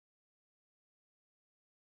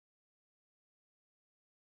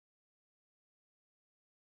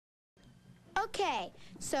Okay,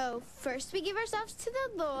 so first we give ourselves to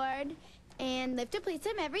the Lord and live to please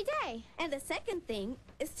Him every day. And the second thing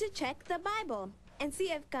is to check the Bible and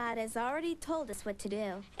see if God has already told us what to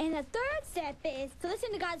do. And the third step is to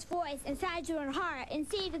listen to God's voice inside your own heart and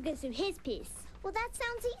see if it gives you His peace. Well, that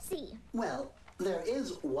sounds easy. Well, there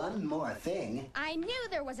is one more thing. I knew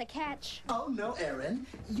there was a catch. Oh, no, Aaron.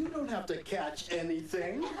 You don't have to catch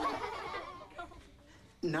anything.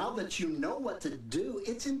 Now that you know what to do,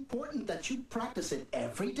 it's important that you practice it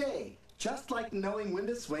every day. Just like knowing when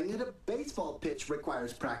to swing at a baseball pitch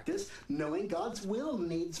requires practice, knowing God's will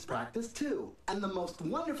needs practice too. And the most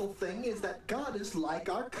wonderful thing is that God is like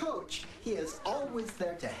our coach. He is always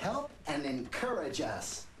there to help and encourage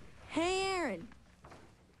us. Hey, Aaron.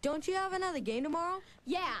 Don't you have another game tomorrow?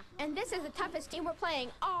 Yeah, and this is the toughest team we're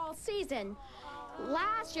playing all season.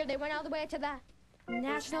 Last year they went all the way to the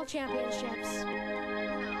national championships.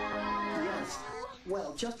 Yes.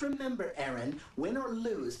 Well, just remember, Aaron, win or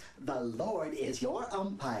lose, the Lord is your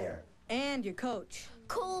umpire. And your coach.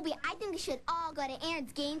 Colby, I think we should all go to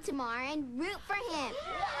Aaron's game tomorrow and root for him.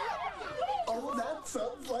 Oh, that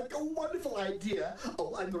sounds like a wonderful idea.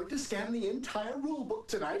 Oh, I'm going to scan the entire rule book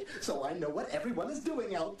tonight so I know what everyone is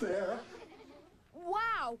doing out there.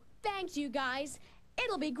 Wow, thanks you guys.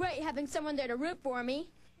 It'll be great having someone there to root for me.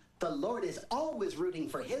 The Lord is always rooting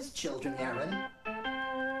for His children, Aaron.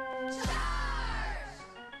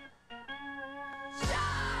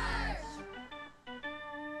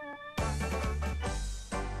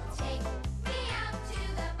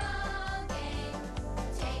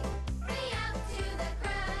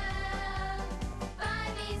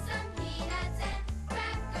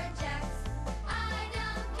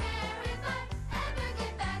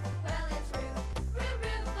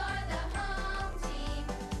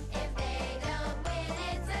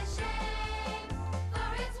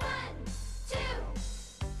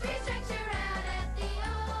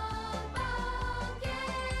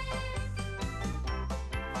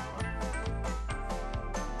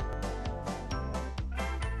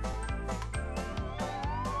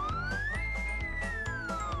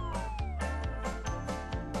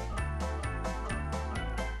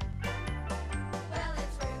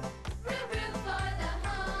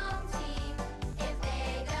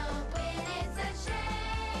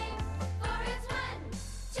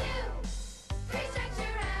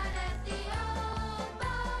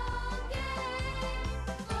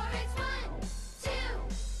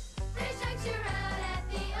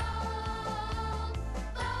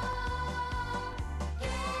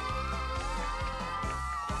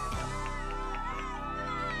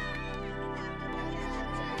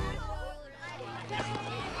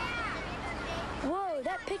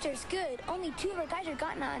 Pitcher's good. Only 2 of our guys are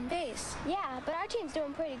gotten on base. Yeah, but our team's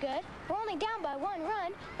doing pretty good. We're only down by 1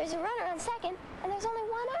 run. There's a runner on second, and there's only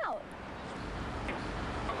 1 out.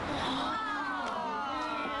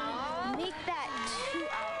 Make that 2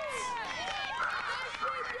 outs.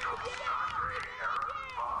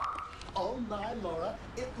 Oh my, Laura,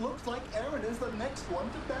 it looks like Aaron is the next one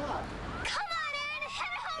to bat. Come on, Aaron,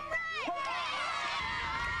 hit a home run!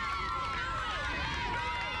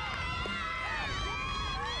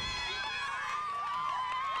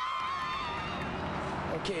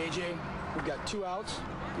 Okay, AJ, we've got 2 outs.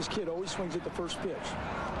 This kid always swings at the first pitch.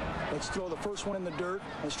 Let's throw the first one in the dirt.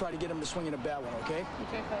 Let's try to get him to swing in a bad one, okay?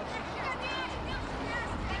 Okay, coach.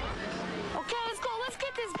 Okay, let's go. Let's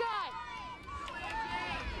get this guy.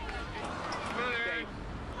 Come on, Aaron.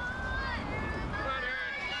 Come on,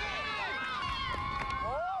 Aaron.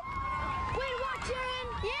 Wait, watch Aaron.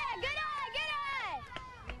 Yeah, good eye, good eye.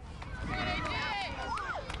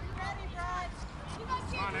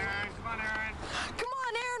 Come on, Aaron. Come on, Aaron. Come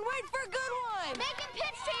on, Aaron, wait for a good one. Make him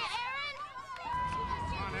pitch to you, Aaron.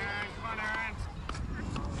 Come on, Aaron. Come on, Aaron.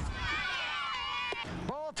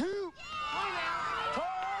 Ball 2.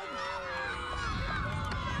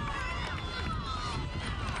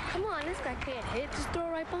 Come on, this guy can't hit. Just throw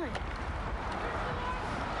it right by him.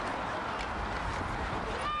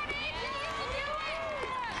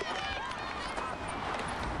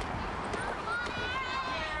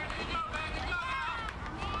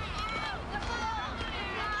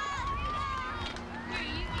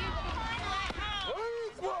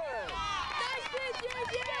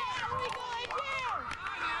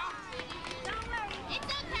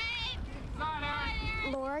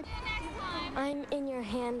 Lord, I'm in your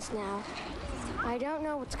hands now. I don't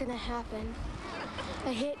know what's gonna happen.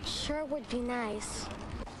 A hit sure would be nice.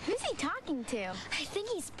 Who's he talking to? I think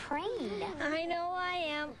he's praying. I know I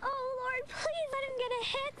am. Oh, Lord, please let him get a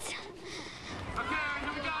hit. Okay, Aaron,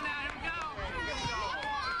 here we go now. Here we go.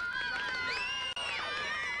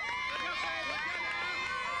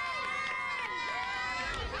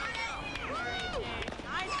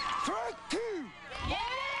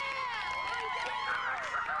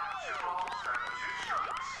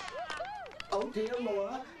 Oh dear,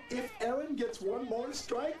 Laura. If Aaron gets one more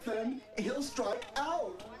strike, then he'll strike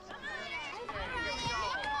out.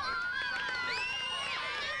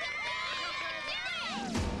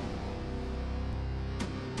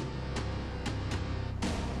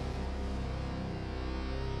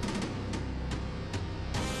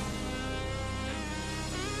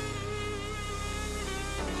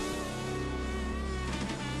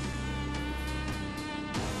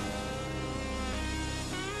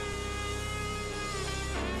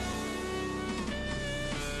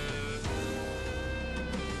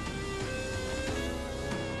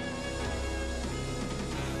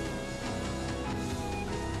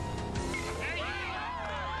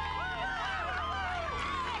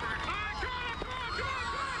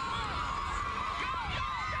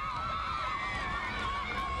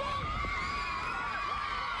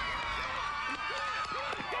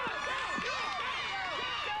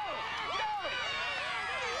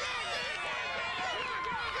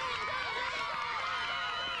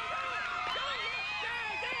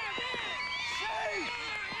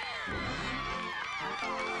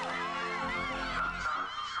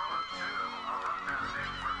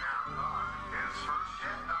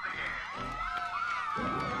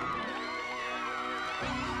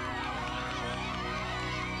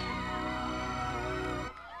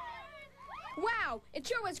 Wow, it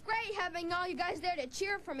sure was great having all you guys there to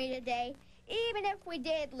cheer for me today. Even if we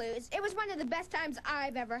did lose, it was one of the best times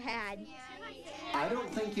I've ever had. I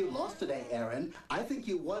don't think you lost today, Aaron. I think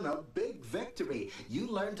you won a big victory. You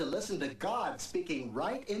learned to listen to God speaking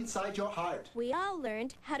right inside your heart. We all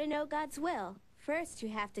learned how to know God's will. First, you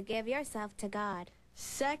have to give yourself to God.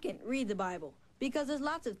 Second, read the Bible, because there's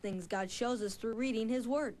lots of things God shows us through reading His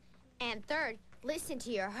Word. And third, listen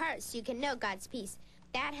to your heart so you can know God's peace.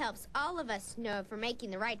 That helps all of us know if we're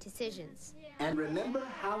making the right decisions. And remember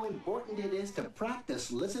how important it is to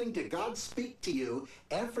practice listening to God speak to you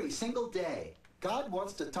every single day. God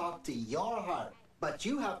wants to talk to your heart, but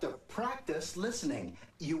you have to practice listening.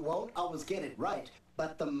 You won't always get it right,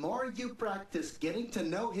 but the more you practice getting to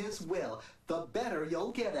know His will, the better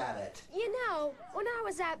you'll get at it. You know, when I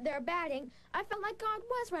was out there batting, I felt like God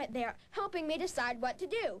was right there, helping me decide what to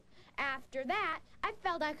do. After that, I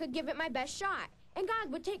felt I could give it my best shot, and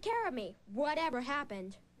God would take care of me, whatever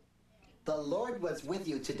happened. The Lord was with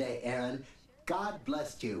you today, Aaron. God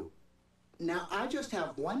blessed you. Now, I just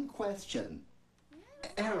have one question.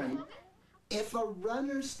 Aaron, if a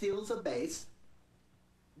runner steals a base,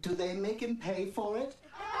 do they make him pay for it?